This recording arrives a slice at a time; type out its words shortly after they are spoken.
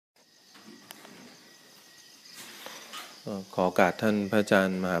ขอโอกาสท่านพระอาจาร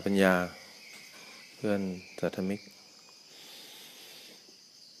ย์มหาปัญญาเพื่อนสัทธมิก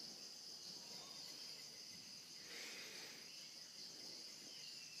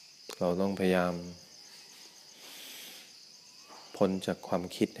เราต้องพยายามพ้นจากความ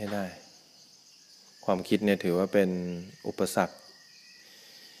คิดให้ได้ความคิดเนี่ยถือว่าเป็นอุปสรรค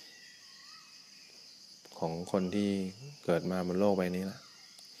ของคนที่เกิดมาบนโลกใบนี้ละ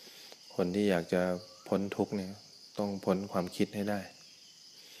คนที่อยากจะพ้นทุกข์เนี่ยต้องพ้นความคิดให้ได้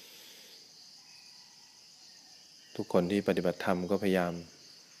ทุกคนที่ปฏิบัติธรรมก็พยายาม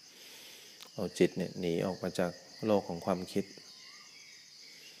เอาจิตเนี่ยหนีออกมาจากโลกของความคิด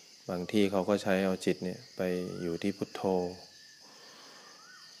บางที่เขาก็ใช้เอาจิตเนี่ยไปอยู่ที่พุทโธ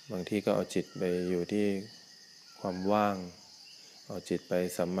บางที่ก็เอาจิตไปอยู่ที่ความว่างเอาจิตไป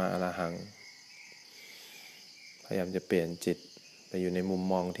สัมมาอรหังพยายามจะเปลี่ยนจิตไปอยู่ในมุม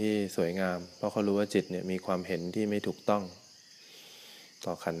มองที่สวยงามเพราะเขารู้ว่าจิตเนี่ยมีความเห็นที่ไม่ถูกต้องต่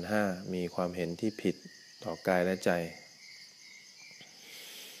อขันธ์ห้ามีความเห็นที่ผิดต่อกายและใจ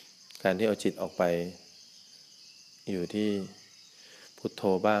การที่เอาจิตออกไปอยู่ที่พุทโธ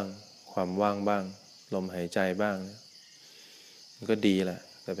บ้างความว่างบ้างลมหายใจบ้างมันก็ดีแหละ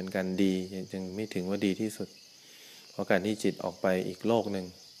แต่เป็นการดียังไม่ถึงว่าดีที่สุดเพราะการที่จิตออกไปอีกโลกหนึ่ง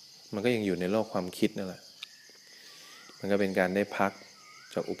มันก็ยังอยู่ในโลกความคิดนั่นแหละมันก็เป็นการได้พัก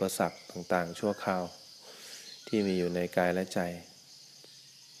จากอุปสรรคต่างๆชั่วคราวที่มีอยู่ในกายและใจ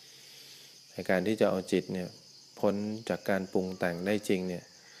ในการที่จะเอาจิตเนี่ยพ้นจากการปรุงแต่งได้จริงเนี่ย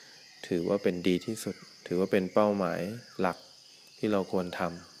ถือว่าเป็นดีที่สุดถือว่าเป็นเป้าหมายหลักที่เราควรท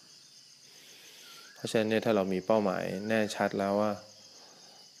ำเพราะฉะนั้นเนี่ยถ้าเรามีเป้าหมายแน่ชัดแล้วว่า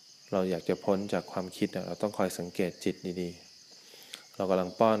เราอยากจะพ้นจากความคิดเราต้องคอยสังเกตจิตดีๆเรากำลัง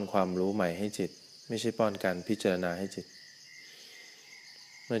ป้อนความรู้ใหม่ให้จิตไม่ใช่ป้อนการพิจารณาให้จิต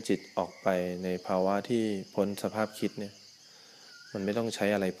เมื่อจิตออกไปในภาวะที่พ้นสภาพคิดเนี่ยมันไม่ต้องใช้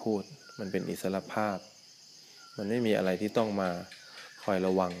อะไรพูดมันเป็นอิสรภาพมันไม่มีอะไรที่ต้องมาคอยร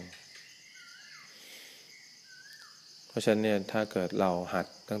ะวังเพราะฉะนั้นเนี่ยถ้าเกิดเราหัด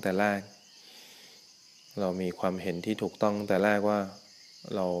ตั้งแต่แรกเรามีความเห็นที่ถูกต้องตั้งแต่แรกว่า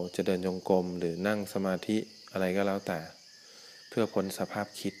เราจะเดินจงกรมหรือนั่งสมาธิอะไรก็แล้วแต่เพื่อพ้นสภาพ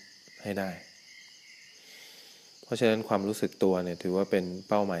คิดให้ได้เพราะฉะนั้นความรู้สึกตัวเนี่ยถือว่าเป็น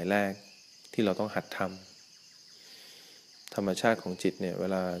เป้าหมายแรกที่เราต้องหัดทำธรรมชาติของจิตเนี่ยเว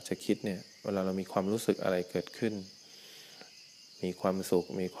ลาจะคิดเนี่ยเวลาเรามีความรู้สึกอะไรเกิดขึ้นมีความสุข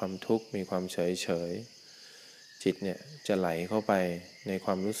มีความทุกข์มีความเฉยจิตเนี่ยจะไหลเข้าไปในคว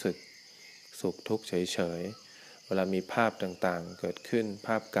ามรู้สึกสุขทุกข์เฉยเวลามีภาพต่างๆเกิดขึ้นภ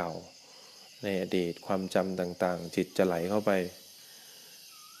าพเก่าในอดีตความจำต่างๆจิตจะไหลเข้าไป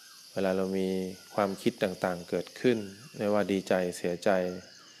เวลาเรามีความคิดต่างๆเกิดขึ้นไม่ว่าดีใจเสียใจ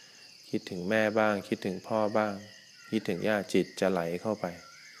คิดถึงแม่บ้างคิดถึงพ่อบ้างคิดถึงญาติจิตจะไหลเข้าไป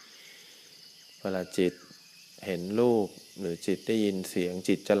เวลาจิตเห็นรูปหรือจิตได้ยินเสียง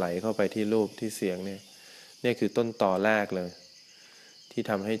จิตจะไหลเข้าไปที่รูปที่เสียงเนี่ยคือต้นตอแรกเลยที่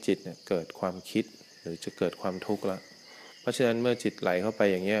ทำให้จิตเนี่ยเกิดความคิดหรือจะเกิดความทุกข์ละเพราะฉะนั้นเมื่อจิตไหลเข้าไป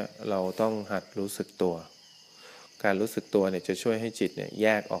อย่างเงี้ยเราต้องหัดรู้สึกตัวการรู้สึกตัวเนี่ยจะช่วยให้จิตเนี่ยแย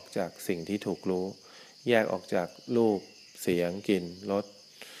กออกจากสิ่งที่ถูกรู้แยกออกจากรูปเสียงกลิ่นรส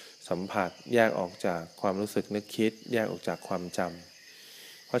สัมผัสแยกออกจากความรู้สึกนึกคิดแยกออกจากความจ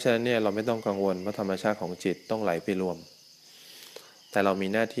ำเพราะฉะนั้นเนี่ยเราไม่ต้องกังวลว่าธรรมชาติของจิตต้องไหลไปรวมแต่เรามี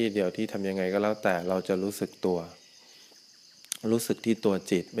หน้าที่เดียวที่ทำยังไงก็แล้วแต่เราจะรู้สึกตัวรู้สึกที่ตัว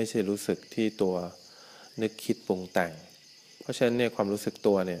จิตไม่ใช่รู้สึกที่ตัวนึกคิดปรุงแต่งเพราะฉะนั้นเนี่ยความรู้สึก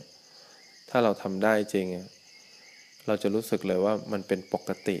ตัวเนี่ยถ้าเราทำได้จริงเราจะรู้สึกเลยว่ามันเป็นปก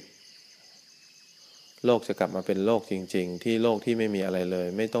ติโลกจะกลับมาเป็นโลกจริงๆที่โลกที่ไม่มีอะไรเลย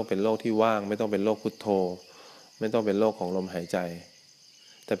ไม่ต้องเป็นโลกที่ว่างไม่ต้องเป็นโลกพุทโธไม่ต้องเป็นโลกของลมหายใจ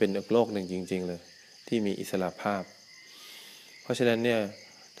แต่เป็นอีกโลกหนึ่งจริงๆเลยที่มีอิสระภาพเพราะฉะนั้นเนี่ย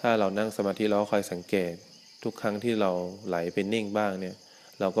ถ้าเรานั่งสมาธิเราคอยสังเกตทุกครั้งที่เราไหลไปนิ่งบ้างเนี่ย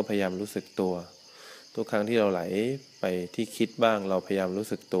เราก็พยายามรู้สึกตัวทุกครั้งที่เราไหลไปที่คิดบ้างเราพยายามรู้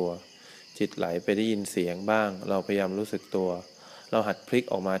สึกตัวจิตไหลไปได้ยินเสียงบ้างเราพยายามรู้สึกตัวเราหัดพลิก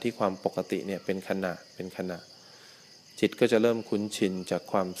ออกมาที่ความปกติเนี่ยเป็นขณะจิตก็จะเริ่มคุ้นชินจาก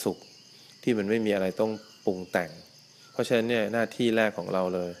ความสุขที่มันไม่มีอะไรต้องปรุงแต่งเพราะฉะนั้นเนี่ยหน้าที่แรกของเรา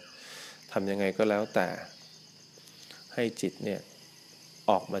เลยทำยังไงก็แล้วแต่ให้จิตเนี่ย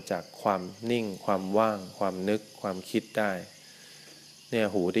ออกมาจากความนิ่งความว่างความนึกความคิดได้เนี่ย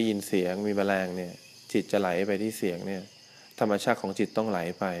หูได้ยินเสียงมีแมลงเนี่ยจิตจะไหลไปที่เสียงเนี่ยธรรมชาติของจิตต้องไหล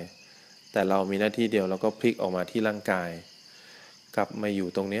ไปแต่เรามีหน้าที่เดียวเราก็พลิกออกมาที่ร่างกายกลับมาอยู่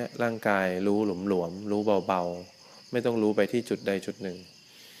ตรงนี้ร่างกายรู้หลวมๆรู้เบาๆไม่ต้องรู้ไปที่จุดใดจุดหนึ่ง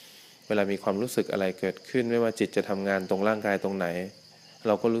เวลามีความรู้สึกอะไรเกิดขึ้นไม่ว่าจิตจะทำงานตรงร่างกายตรงไหนเ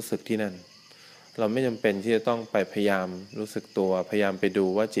ราก็รู้สึกที่นั่นเราไม่จำเป็นที่จะต้องไปพยายามรู้สึกตัวพยายามไปดู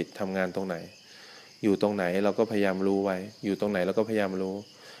ว่าจิตทำงานตรงไหนอยู่ตรงไหนเราก็พยายามรู้ไว้อยู่ตรงไหนเราก็พยายามรู้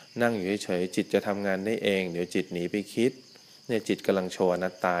นั่งอยู่เฉยๆจิตจะทำงานได้เองเดี๋ยวจิตหนีไปคิดเนี่ยจิตกำลังโชว์อนั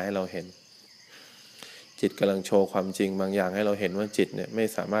ตตาให้เราเห็นจิตกำลังโชว์ความจริงบางอย่างให้เราเห็นว่าจิตเนี่ยไม่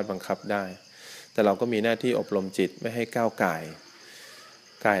สามารถบังคับได้แต่เราก็มีหน้าที่อบรมจิตไม่ให้ก้าวก่าย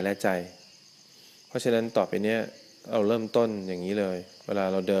กายและใจเพราะฉะนั้นต่อไปเนี้ยเราเริ่มต้นอย่างนี้เลยเวลา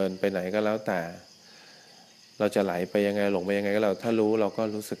เราเดินไปไหนก็แล้วแต่เราจะไหลไปยังไงหลงไปยังไงก็เราถ้ารู้เราก็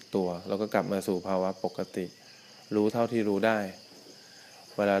รู้สึกตัวเราก็กลับมาสู่ภาวะปกติรู้เท่าที่รู้ได้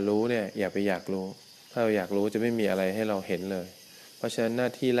เวลารู้เนี่ยอย่าไปอยากรู้ถ้าเราอยากรู้จะไม่มีอะไรให้เราเห็นเลยเพราะฉะนั้นหน้า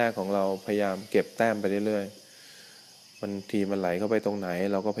ที่แรกของเราพยายามเก็บแต้มไปเรื่อยๆบางทีมันไหลเข้าไปตรงไหน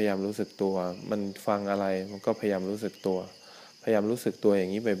เราก็พยายามรู้สึกตัวมันฟังอะไรมันก็พยายามรู้สึกตัวพยายามรู้สึกตัวอย่า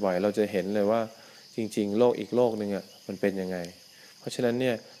งนี้บ่อยๆเราจะเห็นเลยว่าจริงๆโลกอีกโลกนึงอ่ะมันเป็นยังไงเพราะฉะนั้นเ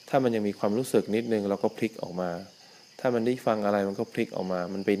นี่ยถ้ามันยังมีความรู้สึกนิดนึงเราก็พลิกออกมาถ้ามันได้ฟังอะไรมันก็พลิกออกมา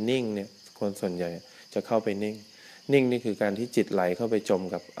มันไปนิ่งเนี่ยคนส่วนใหญ่จะเข้าไปนิ่งนี่คือการที่จิตไหลเข้าไปจม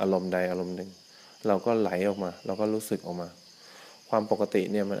กับอารมณ์ใดอารมณ์หนึ่งเราก็ไหลออกมาเราก็รู้สึกออกมาความปกติ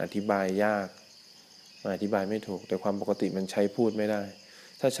เนี่ยมันอธิบายยากมันอธิบายไม่ถูกแต่ความปกติมันใช้พูดไม่ได้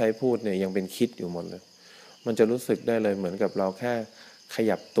ถ้าใช้พูดเนี่ยยังเป็นคิดอยู่หมดเลยมันจะรู้สึกได้เลยเหมือนกับเราแค่ข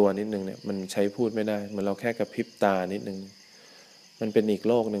ยับตัวนิดนึงเนี่ยมันใช้พูดไม่ได้เหมือนเราแค่กระพริบตานิดนึงมันเป็นอีก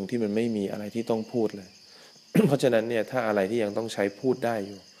โลกหนึ่งที่มันไม่มีอะไรที่ต้องพูดเลย เพราะฉะนั้นเนี่ยถ้าอะไรที่ยังต้องใช้พูดได้อ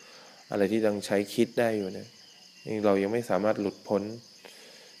ยู่อะไรที่ต้องใช้คิดได้อยู่เนี่ยเรายังไม่สามารถหลุดพ้น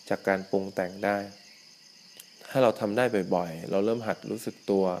จากการปรุงแต่งได้ถ้าเราทำได้บ่อยๆเราเริ่มหัดรู้สึก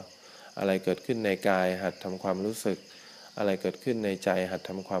ตัวอะไรเกิดขึ้นในกายหัดทำความรู้สึกอะไรเกิดขึ้นในใจหัด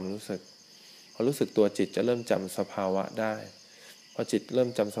ทำความรู้สึกพอรู้สึกตัวจิตจะเริ่มจำสภาวะได้พอจิตเริ่ม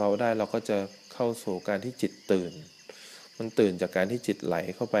จำสภาวะได้เราก็จะเข้าสู่การที่จิตตื่นมันตื่นจากการที่จิตไหล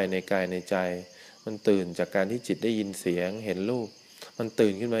เข้าไปในกายในใจมันตื่นจากการที่จิตได้ยินเสียงเห็นรูปมันตื่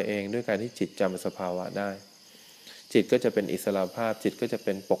นขึ้นมาเองด้วยการที่จิตจำสภาวะได้จิตก็จะเป็นอิสระภาพจิตก็จะเ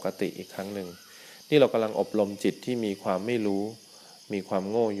ป็นปกติอีกครั้งหนึ่งนี่เรากำลังอบรมจิตที่มีความไม่รู้มีความ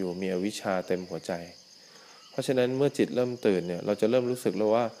โง่อยู่มีอวิชชาเต็มหัวใจเพราะฉะนั้นเมื่อจิตเริ่มตื่นเนี่ยเราจะเริ่มรู้สึกแล้ว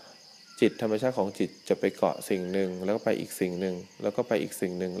ว่าจิตธรรมชาติของจิตจะไปเกาะสิ่งหนึ่งแล้วก็ไปอีกสิ่งหนึ่งแล้วก็ไปอีกสิ่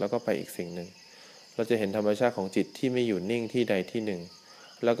งหนึ่งแล้วก็ไปอีกสิ่งหนึ่งเราจะเห็นธรรมชาติของจิตที่ไม่อยู่นิ่งที่ใดที่หนึ่ง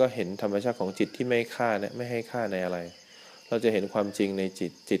แล้วก็เห็นธรรมชาติของจิตที่ไม่ไม่ให้ค่าในอะไรเราจะเห็นความจริงในจิ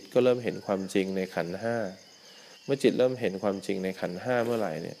ตจิตก็เริ่มเห็นความจริงในขันธ์ห้าเมื่อจิตเริ่มเห็นความจริงในขันธ์ห้าเมื่อไห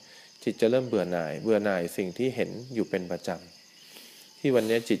ร่เนี่ยจิตจะเริ่มเบื่อหน่ายสิ่งที่เห็นอยู่เป็นประจำที่วัน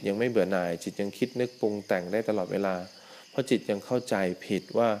นี้จิตยังไม่เบื่อหน่ายจิตยังคิดนึกปรุงแต่งได้ตลอดเวลาเพราะจิตยังเข้าใจผิด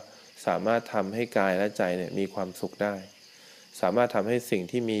ว่าสามารถทำให้กายและใจเนี่ยมีความสุขได้สามารถทำให้สิ่ง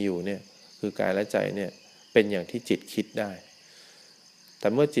ที่มีอยู่เนี่ยคือกายและใจเนี่ยเป็นอย่างที่จิตคิดได้แต่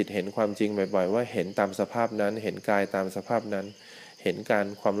เมื่อจิตเห็นความจริงบ่อยๆว่าเห็นตามสภาพนั้นเห็นกายตามสภาพนั้นเห็นการ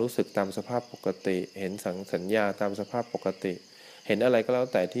ความรู้สึกตามสภาพปกติเห็นสัญญาตามสภาพปกติเห็นอะไรก็แล้ว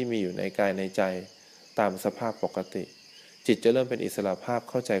แต่ที่มีอยู่ในกายในใจตามสภาพปกติจิตจะเริ่มเป็นอิสระภาพ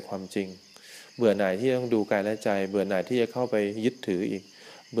เข้าใจความจริงเบื่อหน่ายที่ต้องดูกายและใจเบื่อหน่ายที่จะเข้าไปยึดถืออีก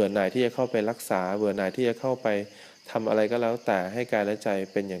เบื่อหน่ายที่จะเข้าไปรักษาเบื่อหน่ายที่จะเข้าไปทำอะไรก็แล้วแต่ให้กายและใจ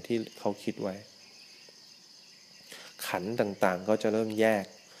เป็นอย่างที่เขาคิดไว้ขันธ์ต่างๆก็จะเริ่มแยก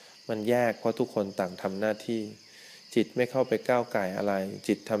มันแยกเพราะทุกคนต่างทำหน้าที่จิตไม่เข้าไปก้าวไก่อะไร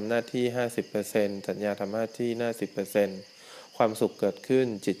จิตทำหน้าที่ 50% สัญญาทำหน้าที่ 50%ความสุขเกิดขึ้น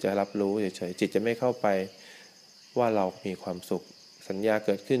จิตจะรับรู้เฉยๆจิตจะไม่เข้าไปว่าเรามีความสุขสัญญาเ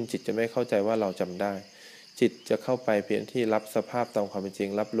กิดขึ้นจิตจะไม่เข้าใจว่าเราจำได้จิตจะเข้าไปเพียงที่รับสภาพตามความเป็นจริง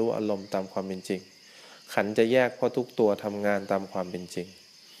รับรู้อารมณ์ตามความเป็นจริงขันธ์จะแยกเพราะทุกตัวทำงานตามความเป็นจริง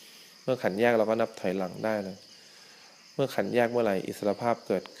เมื่อขันธ์แยกเราก็นับถอยหลังได้เลยเมื่อขันธ์แยกเมื่อไหร่อิสรภาพ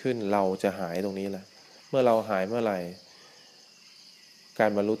เกิดขึ้นเราจะหายตรงนี้แหละเมื่อเราหายเมื่อไหร่การ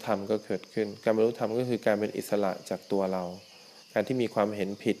บรรลุธรรมก็เกิดขึ้นการบรรลุธรรมก็คือการเป็นอิสระจากตัวเราการที่มีความเห็น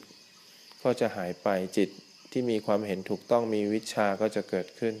ผิดก็จะหายไปจิตที่มีความเห็นถูกต้องมีวิชชาก็จะเกิด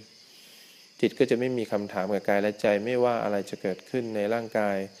ขึ้นจิตก็จะไม่มีคำถามกับกายและใจไม่ว่าอะไรจะเกิดขึ้นในร่างก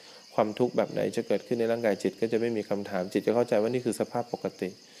ายความทุกข์แบบไหนจะเกิดขึ้นในร่างกายจิตก็จะไม่มีคำถามจิตจะเข้าใจว่านี่คือสภาพปกติ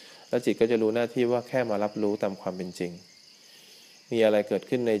แล้วจิตก็จะรู้หน้าที่ว่าแค่มารับรู้ตามความเป็นจริงมีอะไรเกิด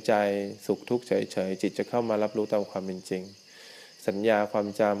ขึ้นในใจสุขทุกข์เฉยๆจิตจะเข้ามารับรู้ตามความเป็นจริงสัญญาความ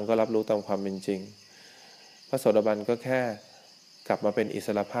จำก็รับรู้ตามความเป็นจริงพระโสดาบันก็แค่กลับมาเป็นอิส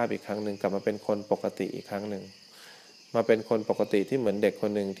รภาพอีกครั้งหนึ่งกลับมาเป็นคนปกติอีกครั้งหนึ่งมาเป็นคนปกติที่เหมือนเด็กค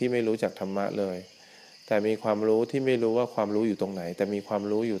นหนึ่งที่ไม่รู้จักธรรมะเลยแต่มีความรู้ที่ไม่รู้ว่าความรู้อยู่ตรงไหนแต่มีความ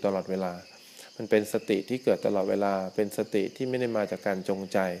รู้อยู่ตลอดเวลามันเป็นสติที่เกิดตลอดเวลาเป็นสติที่ไม่ได้มาจากการจง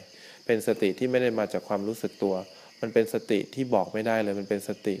ใจ เป็นสติที่ไม่ได้มาจากความรู้สึกตัวมันเป็นสติที่บอกไม่ได้เลยมันเป็นส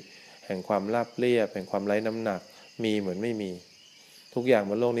ติแห่งความราบเรียบแห่งความไร้น้ำหนักมีเหมือนไม่มีทุกอย่าง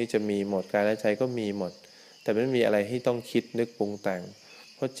บนโลกนี้จะมีหมดกายและใจก็มีหมดแต่ไม่มีอะไรที่ต้องคิดนึกปรุงแต่ง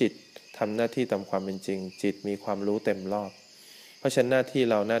เพราะจิตทำหน้าที่ตามความเป็นจริงจิตมีความรู้เต็มรอบเพราะฉะนั้นหน้าที่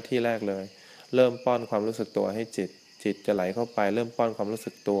เราหน้าที่แรกเลยเริ่มป้อนความรู้สึกตัวให้จิตจะไหลเข้าไปเริ่มป้อนความรู้สึ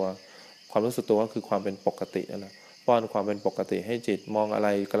กตัวความรู้สึกตัวก็คือความเป็นปกตินั่นแหละป้อนความเป็นปกติให้จิตมองอะไร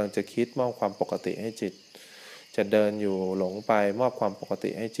กำลังจะคิดมอบความปกติให้จิตจะเดินอยู่หลงไปมอบความปกติ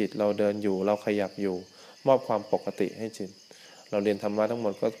ให้จิตเราเดินอยู่เราขยับอยู่มอบความปกติให้จิตเราเรียนธรรมะทั้งหม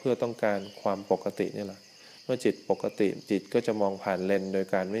ดก็เพื่อต้องการความปกตินี่แหละเมื่อจิตปกติจิตก็จะมองผ่านเลนโดย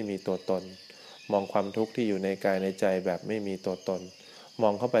การไม่มีตัวตนมองความทุกข์ที่อยู่ในกายในใจแบบไม่มีตัวตนม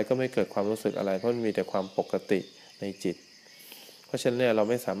องเข้าไปก็ไม่เกิดความรู้สึกอะไรเพราะมันมีแต่ความปกติในจิตเพราะฉะนั้นเนี่ยเรา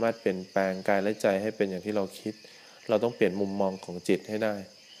ไม่สามารถเปลี่ยนแปลงกายและใจให้เป็นอย่างที่เราคิดเราต้องเปลี่ยนมุมมองของจิตให้ได้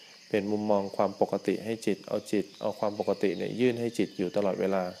เปลี่ยนมุมมองความปกติให้จิตเอาความปกติเนี่ยยื่นให้จิตอยู่ตลอดเว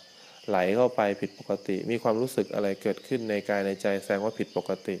ลาไหลเข้าไปผิดปกติมีความรู้สึกอะไรเกิดขึ้นในกายในใจแสดงว่าผิดป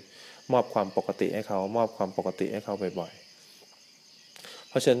กติมอบความปกติให้เขามอบความปกติให้เขาบ่อยๆ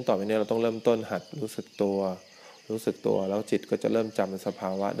เพราะฉะนั้นต่อไปนี้เราต้องเริ่มต้นหัดรู้สึกตัวแล้วจิตก็จะเริ่มจำสภ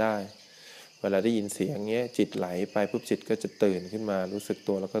าวะได้เวลาได้ยินเสียงเงี้ยจิตไหลไปปุ๊บจิตก็จะตื่นขึ้นมารู้สึก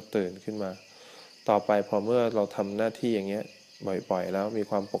ตัวแล้วก็ตื่นขึ้นมาต่อไปพอเมื่อเราทำหน้าที่อย่างเงี้ยบ่อยๆแล้วมี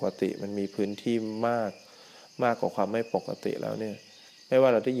ความปกติมันมีพื้นที่มากกว่าความไม่ปกติแล้วเนี่ยไม่ว่า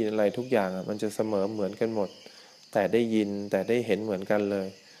เราได้ยินอะไรทุกอย่างมันจะเสมอเหมือนกันหมดแต่ได้ยินแต่ได้เห็นเหมือนกันเลย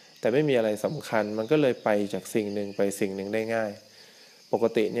แต่ไม่มีอะไรสำคัญมันก็เลยไปจากสิ่งหนึ่งไปสิ่งหนึ่งได้ง่ายปก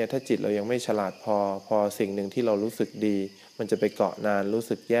ติเนี่ยถ้าจิตเรายังไม่ฉลาดพอสิ่งหนึ่งที่เรารู้สึกดีมันจะไปเกาะนานรู้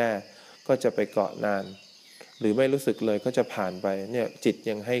สึกแย่ก็จะไปเกาะนานหรือไม่รู้สึกเลยก็จะผ่านไปเนี่ยจิต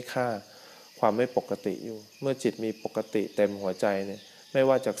ยังให้ค่าความไม่ปกติอยู่เมื่อจิตมีปกติเต็มหัวใจเนี่ยไม่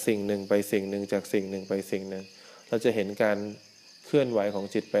ว่าจากสิ่งหนึ่งไปสิ่งหนึ่งจากสิ่งหนึ่งไปสิ่งหนึ่งเราจะเห็นการเคลื่อนไหวของ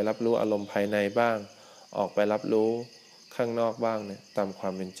จิตไปรับรู้อารมณ์ภายในบ้างออกไปรับรู้ข้างนอกบ้างเนี่ยตามควา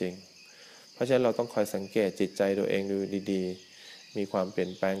มเป็นจริงเพราะฉะนั้นเราต้องคอยสังเกตจิตใจตัวเองดูดีๆมีความเปลี่ย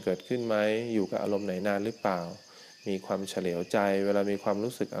นแปลงเกิดขึ้นไหมอยู่กับอารมณ์ไหนนานหรือเปล่ามีความเฉลียวใจเวลามีความ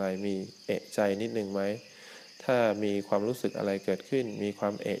รู้สึกอะไรมีเอะใจนิดนึงไหมถ้ามีความรู้สึกอะไรเกิดขึ้นมีควา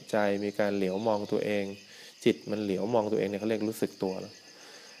มเอะใจมีการเหลียวมองตัวเองจิตมันเหลียวมองตัวเองเนี่ยเขาเรียกรู้สึกตัวแล้ว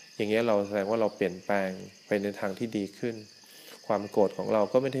อย่างเงี้ยเราแสดงว่าเราเปลี่ยนแปลงไปในทางที่ดีขึ้นความโกรธของเรา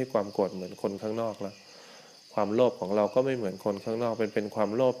ก็ไม่ใช่ความโกรธเหมือนคนข้างนอกแล้วความโลภของเราก็ไม่เหมือนคนข้างนอกเป็นความ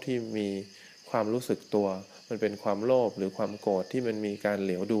โลภที่มีความรู้สึกตัวมันเป็นความโลภหรือความโกรธที่มันมีการเห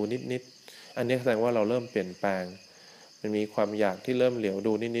ลียวดูนิดๆอันนี้แสดงว่าเราเริ่มเปลี่ยนแปลงมันมีความอยากที่เริ่มเหลียว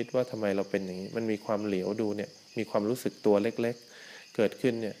ดูนิดๆว่าทำไมเราเป็นอย่างนี้มันมีความเหลียวดูเนี่ยมีความรู้สึกตัวเล็กๆเกิด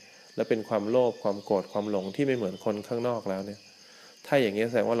ขึ้นเนี่ยแล้วเป็นความโลภความโกรธความหลงที่ไม่เหมือนคนข้างนอกแล้วเนี่ยถ้าอย่างนี้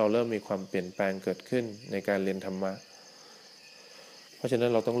แสดงว่าเราเริ่มมีความเปลี่ยนแปลงเกิดขึ้นในการเรียนธรรมะเพราะฉะนั้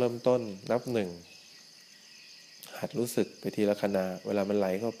นเราต้องเริ่มต้นนับหนึ่งหัดรู้สึกไปทีละขณะเวลามันไหล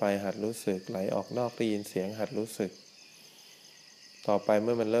เข้าไปหัดรู้สึกไหลออกนอกได้ยินเสียงหัดรู้สึกต่อไปเ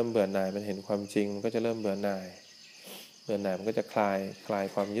มื่อมันเริ่มเบื่อหน่ายมันเห็นความจริงมันก็จะเริ่มเบื่อหน่ายมันก็จะคลาย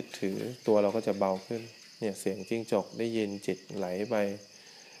ความยึดถือตัวเราก็จะเบาขึ้นเนี่ยเสียงจิ้งจกได้ยินจิตไหลไป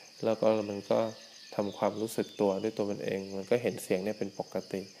แล้วก็มันก็ทำความรู้สึกตัวด้วยตัวมันเองมันก็เห็นเสียงเนี่ยเป็นปก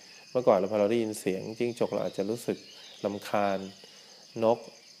ติเมื่อก่อนพอเราได้ยินเสียงจิ้งจกเราอาจจะรู้สึกรำคาญนก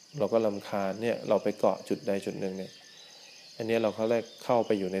เราก็รำคาญเนี่ยเราไปเกาะจุดใดจุดหนึ่งเนี่ยอันนี้เราเข้าไ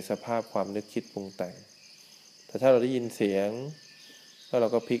ปอยู่ในสภาพความนึกคิดปรุงแต่งแต่ถ้าเราได้ยินเสียงแล้วเรา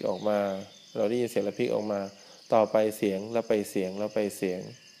ก็พลิกออกมาเราได้ยินเสียงแล้วพลิกออกมาต่อไปเสียงแล้วไปเสียงแล้วไปเสียง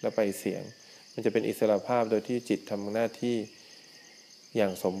แล้วไปเสียงมันจะเป็นอิสระภาพโดยที่จิตทำหน้าที่อย่า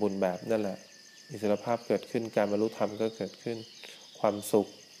งสมบูรณ์แบบนั่นแหละอิสระภาพเกิดขึ้นการบรรลุธรรมก็เกิดขึ้นความสุข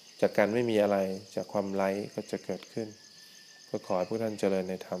จากการไม่มีอะไรจากความไร้ก็จะเกิดขึ้นก็ขอให้พวกท่านเจริญ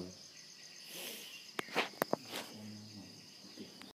ในธรรม